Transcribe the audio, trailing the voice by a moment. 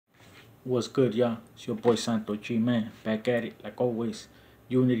What's good, y'all? It's your boy Santo G, man. Back at it, like always.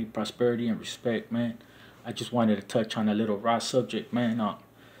 Unity, prosperity, and respect, man. I just wanted to touch on a little raw subject, man.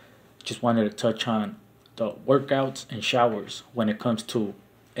 Just wanted to touch on the workouts and showers when it comes to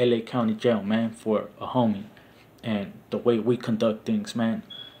LA County Jail, man, for a homie. And the way we conduct things, man.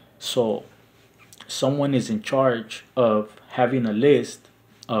 So, someone is in charge of having a list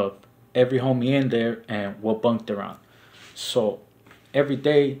of every homie in there and what bunk they're on. So, every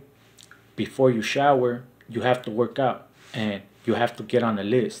day before you shower, you have to work out and you have to get on the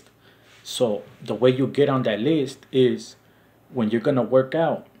list. So the way you get on that list is when you're gonna work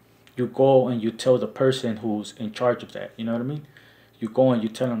out, you go and you tell the person who's in charge of that. You know what I mean? You go and you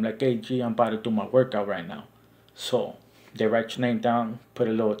tell them like, "Hey, G, I'm about to do my workout right now." So they write your name down, put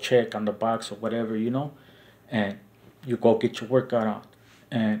a little check on the box or whatever, and you go get your workout on.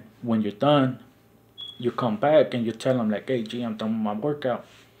 And when you're done, you come back and you tell them like, "Hey, G, I'm done with my workout."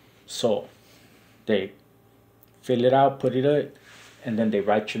 So they fill it out, put it up, and then they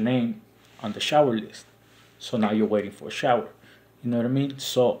write your name on the shower list. So now you're waiting for a shower. You know what I mean?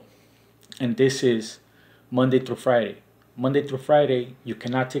 So, and this is Monday through Friday. Monday through Friday, you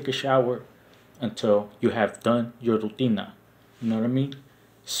cannot take a shower until you have done your rutina. You know what I mean?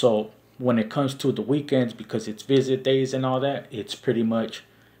 So when it comes to the weekends, because it's visit days and all that, it's pretty much,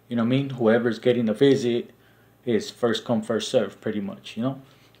 you know what I mean? Whoever's getting the visit is first come, first serve, pretty much.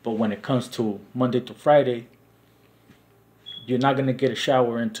 But when it comes to Monday to Friday, you're not going to get a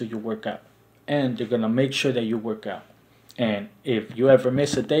shower until you work out. And they're going to make sure that you work out. And if you ever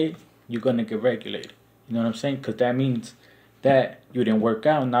miss a day, you're going to get regulated. You know what I'm saying? Because that means that you didn't work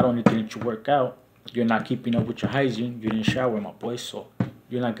out. Not only didn't you work out, you're not keeping up with your hygiene. You didn't shower, my boy. So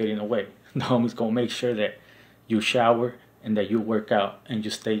you're not getting away. The homie's going to make sure that you shower and that you work out and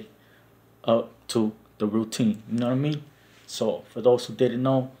you stay up to the routine. You know what I mean? So for those who didn't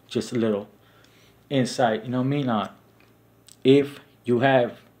know, just a little insight, you know what I mean? If you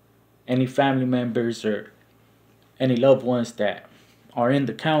have any family members or any loved ones that are in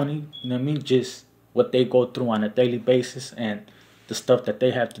the county, you know what I mean? Just what they go through on a daily basis and the stuff that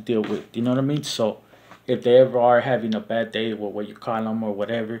they have to deal with, you know what I mean? So if they ever are having a bad day or what you call them or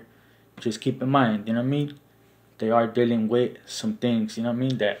whatever, just keep in mind, you know what I mean? They are dealing with some things, you know what I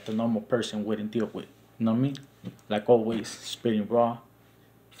mean, that the normal person wouldn't deal with, you know what I mean? Like always, spitting raw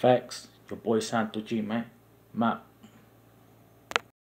facts. Your boy Santo G, man. Ma.